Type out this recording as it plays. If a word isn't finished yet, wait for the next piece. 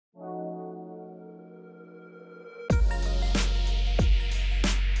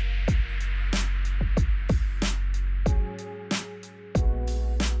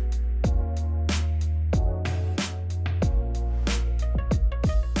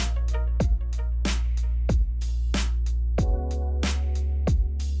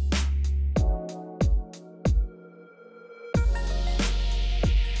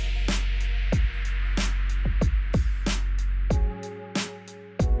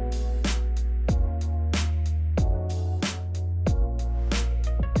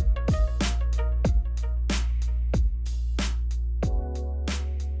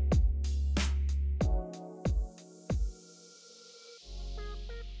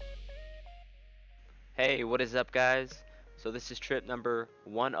Hey, what is up, guys? So this is trip number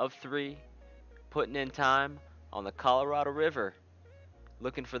 1 of 3, putting in time on the Colorado River,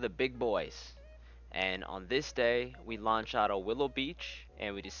 looking for the big boys. And on this day, we launch out of Willow Beach,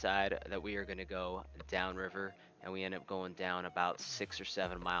 and we decide that we are going to go downriver, and we end up going down about 6 or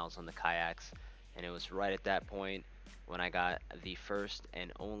 7 miles on the kayaks. And it was right at that point when I got the first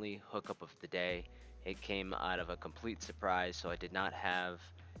and only hookup of the day. It came out of a complete surprise, so I did not have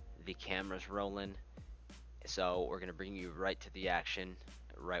the cameras rolling. So we're gonna bring you right to the action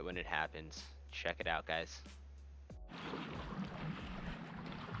right when it happens. Check it out, guys.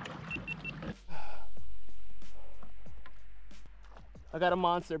 I got a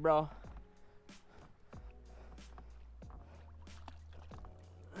monster, bro.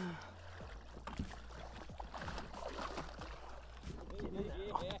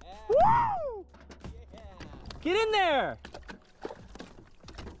 Woo! Get in there!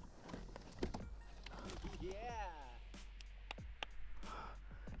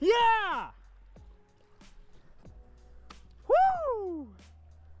 Yeah! Woo!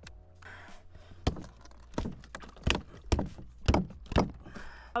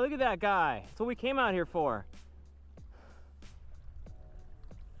 Oh, look at that guy. That's what we came out here for.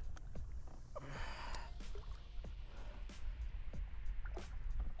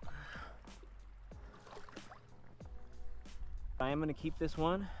 I am gonna keep this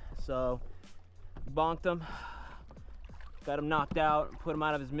one, so bonked him. Got him knocked out, put him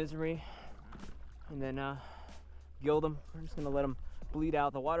out of his misery, and then gilled him. We're just gonna let him bleed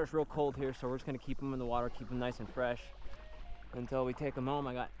out. The water's real cold here, so we're just gonna keep him in the water, keep him nice and fresh until we take him home.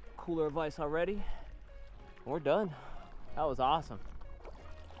 I got cooler of ice already. We're done. That was awesome.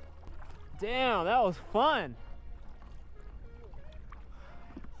 Damn, that was fun.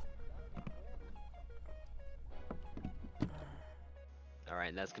 Alright,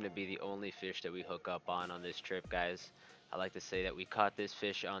 and that's gonna be the only fish that we hook up on this trip, guys. I like to say that we caught this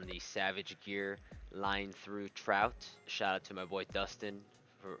fish on the Savage Gear line through trout. Shout out to my boy Dustin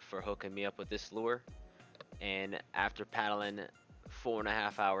for hooking me up with this lure. And after paddling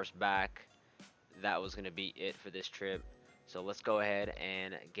 4.5 hours back, that was gonna be it for this trip. So let's go ahead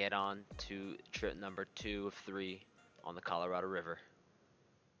and get on to trip number 2 of 3 on the Colorado River.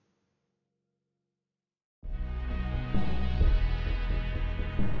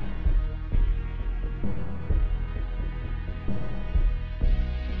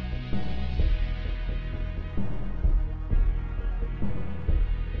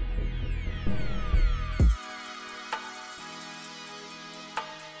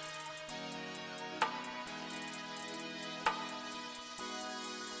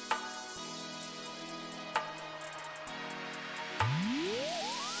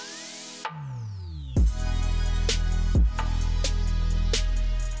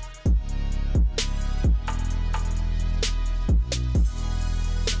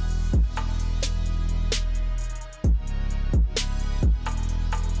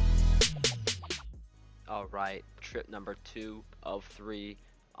 Alright, trip number 2 of 3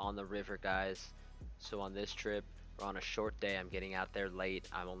 on the river, guys. So on this trip, we're on a short day. I'm getting out there late.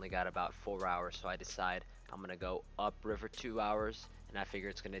 I've only got about 4 hours, so I decide I'm gonna go upriver 2 hours, and I figure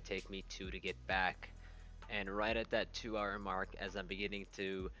it's gonna take me 2 to get back. And right at that 2-hour mark, as I'm beginning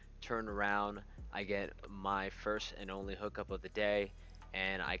to turn around, I get my first and only hookup of the day,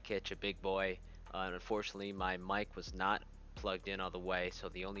 and I catch a big boy. Unfortunately, my mic was not plugged in all the way, so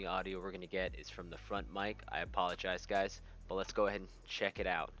the only audio we're gonna get is from the front mic. I apologize, guys, but let's go ahead and check it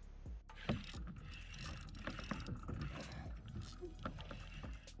out. Got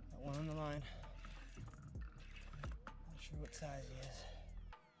one on the line. Not sure what size he is.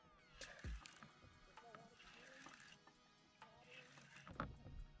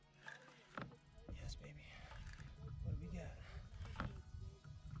 Yes, baby. What do we got?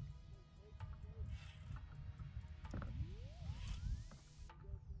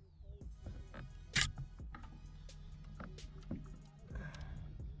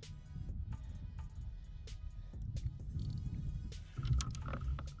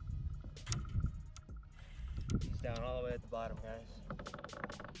 He's down all the way at the bottom, guys.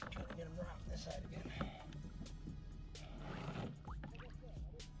 Trying to get him around this side again.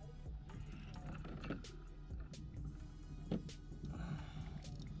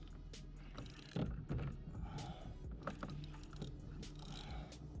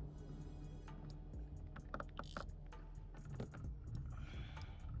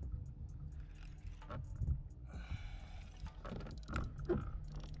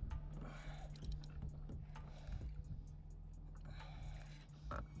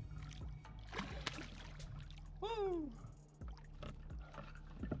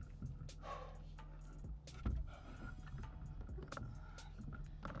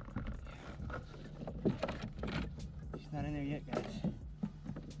 there yet, guys.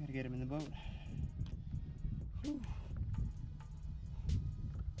 Gotta get him in the boat. Whew.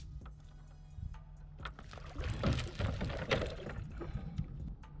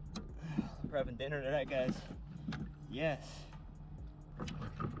 Prepping dinner tonight, guys. Yes.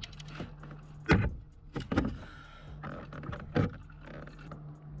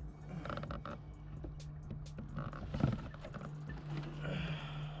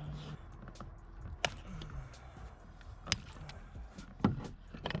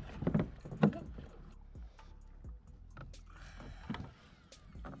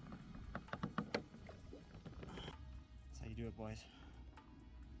 Do it, boys. So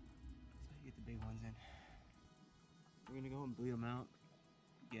you get the big ones in. We're gonna go and bleed them out,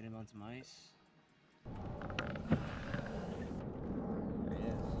 get him on some ice. There he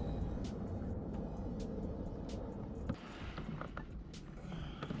is.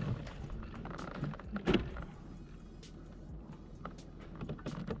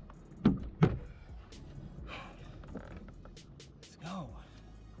 Let's go.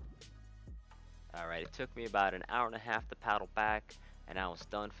 Alright, it took me about an hour and a half to paddle back, and I was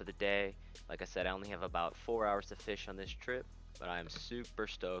done for the day. Like I said, I only have about 4 hours to fish on this trip, but I'm super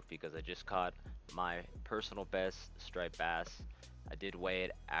stoked because I just caught my personal best striped bass. I did weigh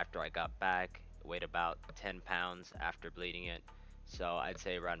it after I got back. It weighed about 10 pounds after bleeding it, so I'd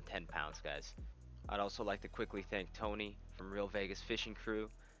say around 10 pounds, guys. I'd also like to quickly thank Tony from Real Vegas Fishing Crew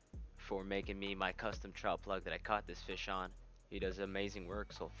for making me my custom trout plug that I caught this fish on. He does amazing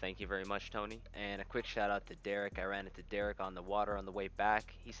work, so thank you very much, Tony. And a quick shout out to Derek. I ran into Derek on the water on the way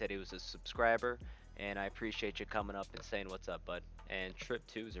back. He said he was a subscriber, and I appreciate you coming up and saying what's up, bud. And trip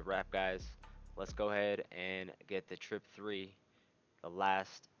 2 is a wrap, guys. Let's go ahead and get the trip 3, the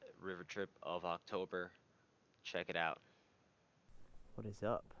last river trip of October. Check it out. What is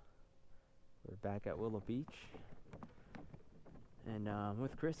up? We're back at Willow Beach, and I'm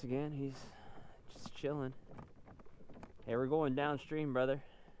with Chris again. He's just chilling. Hey, we're going downstream, brother. I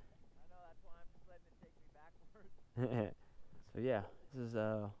know, that's why I'm just letting it take me backwards. So yeah, this is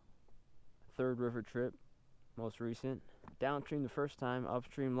a third river trip, most recent. Downstream the first time,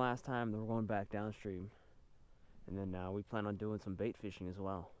 upstream last time, then we're going back downstream. And then we plan on doing some bait fishing as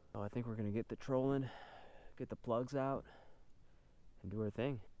well. So I think we're gonna get the trolling, get the plugs out, and do our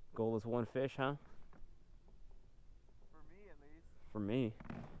thing. Goal is one fish, huh? For me, at least. For me.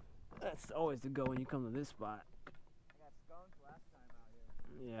 That's always the goal when you come to this spot. I got skunked last time out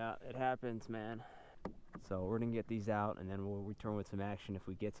here. Yeah, it happens, man. So we're gonna get these out, and then we'll return with some action if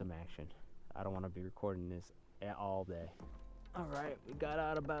we get some action. I don't want to be recording this all day. All right, we got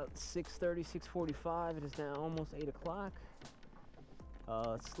out about 6:30, 6:45. It is now almost 8 o'clock.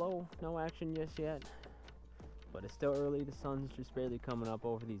 Slow, no action just yet, but it's still early. The sun's just barely coming up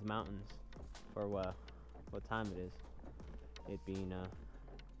over these mountains for what time it is. It being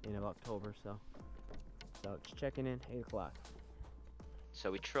end of October, so just checking in, 8 o'clock.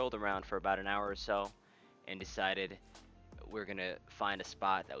 So we trolled around for about an hour or so and decided we're gonna find a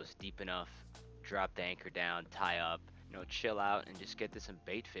spot that was deep enough, drop the anchor down, tie up, you know, chill out and just get to some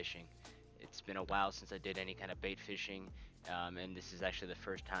bait fishing. It's been a while since I did any kind of bait fishing, and this is actually the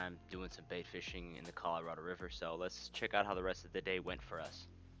first time doing some bait fishing in the Colorado River, so let's check out how the rest of the day went for us.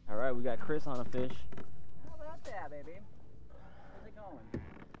 All right, we got Chris on a fish. How about that, baby? How's it going?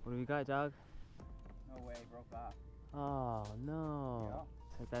 What do we got, dog? No way, broke off. Oh no.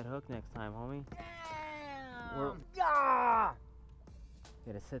 Set that hook next time, homie. Damn! Ah!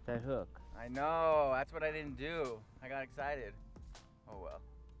 You gotta set that hook. I know, that's what I didn't do. I got excited. Oh well.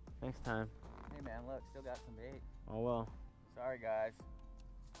 Next time. Hey man, look, still got some bait. Oh well. Sorry guys.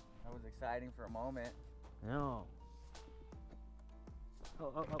 That was exciting for a moment. No.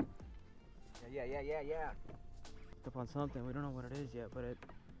 Oh. Yeah. Picked up on something. We don't know what it is yet, but it's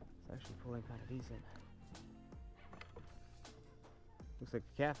actually pulling kind of decent. Looks like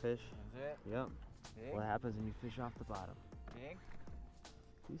a catfish. Is it? Yep. Big? What happens when you fish off the bottom? Big?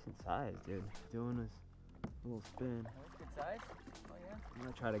 Decent size, dude. Doing this little spin. Oh, that's good size? Oh yeah? I'm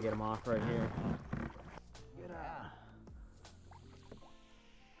gonna try to get him off right here. Get Yeah. out.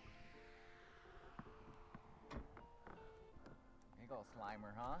 Big ol'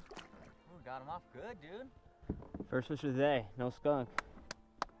 slimer, huh? Ooh, got him off good, dude. First fish of the day. No skunk.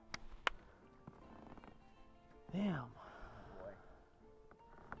 Damn. Boy.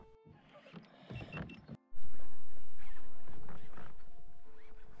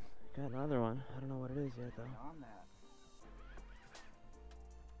 Got another one. I don't know what it is yet, though. On that.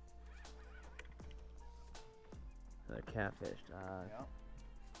 Another catfish, dog. Yep.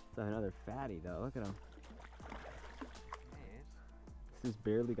 It's another fatty, though. Look at him. It is. This just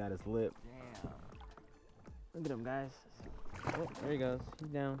barely got his lip. Damn. Look at him, guys. Oh, there he goes. He's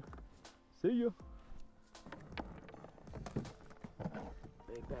down. See ya.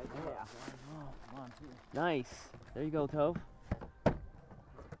 Big bag. Yeah. Oh, come on, too. Nice. There you go, Toph.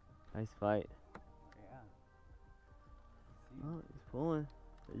 Nice fight. Yeah. Oh, he's pulling.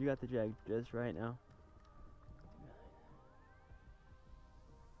 You got the drag just right now.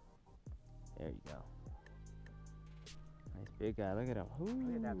 There you go. Nice big guy. Look at him. Ooh,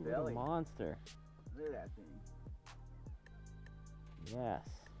 Look at that what a belly. monster. Look at that thing. Yes.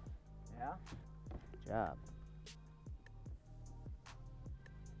 Yeah? Good job.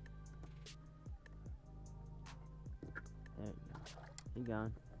 There you go. He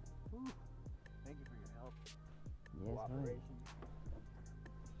gone. Whew. Thank you for your help. Yes, man. Cooperation.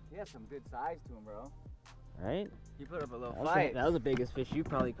 He has some good size to him, bro. Right? He put up a little That was, fight. that was the biggest fish you've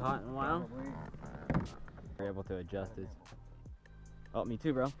probably caught in a while. Probably. We're able to adjust it. Oh, me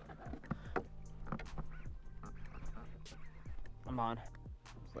too, bro. I'm on.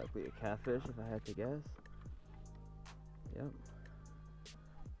 It's likely a catfish if I had to guess. Yep.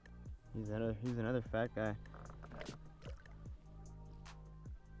 He's another fat guy.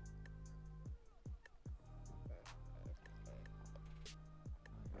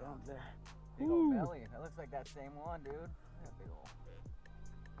 There. Big old belly. That looks like that same one, dude. Look at that big old.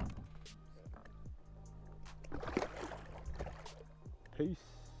 Peace.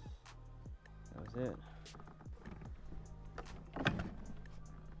 That was it.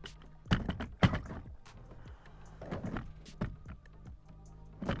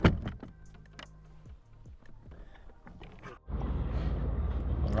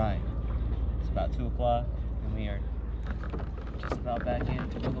 Alright. It's about 2 o'clock and we are just about back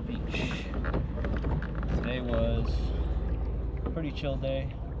into Willow Beach. Today was a pretty chill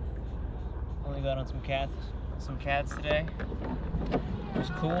day. Only got on some cats today. It was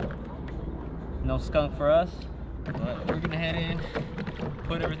cool. No skunk for us, but we're gonna head in,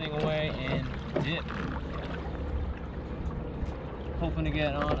 put everything away, and dip. Hoping to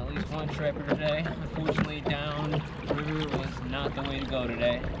get on at least one striper today. Unfortunately, down river was not the way to go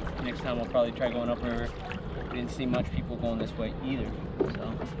today. Next time we'll probably try going upriver. We didn't see much people going this way either,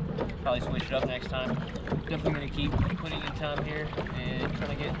 so probably switch it up next time. Definitely gonna keep putting in time here and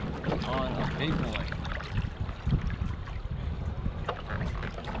trying to get on a big boy.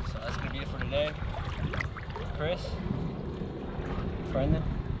 So that's gonna be it for today. Chris, Brendan,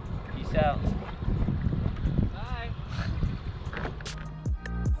 peace out.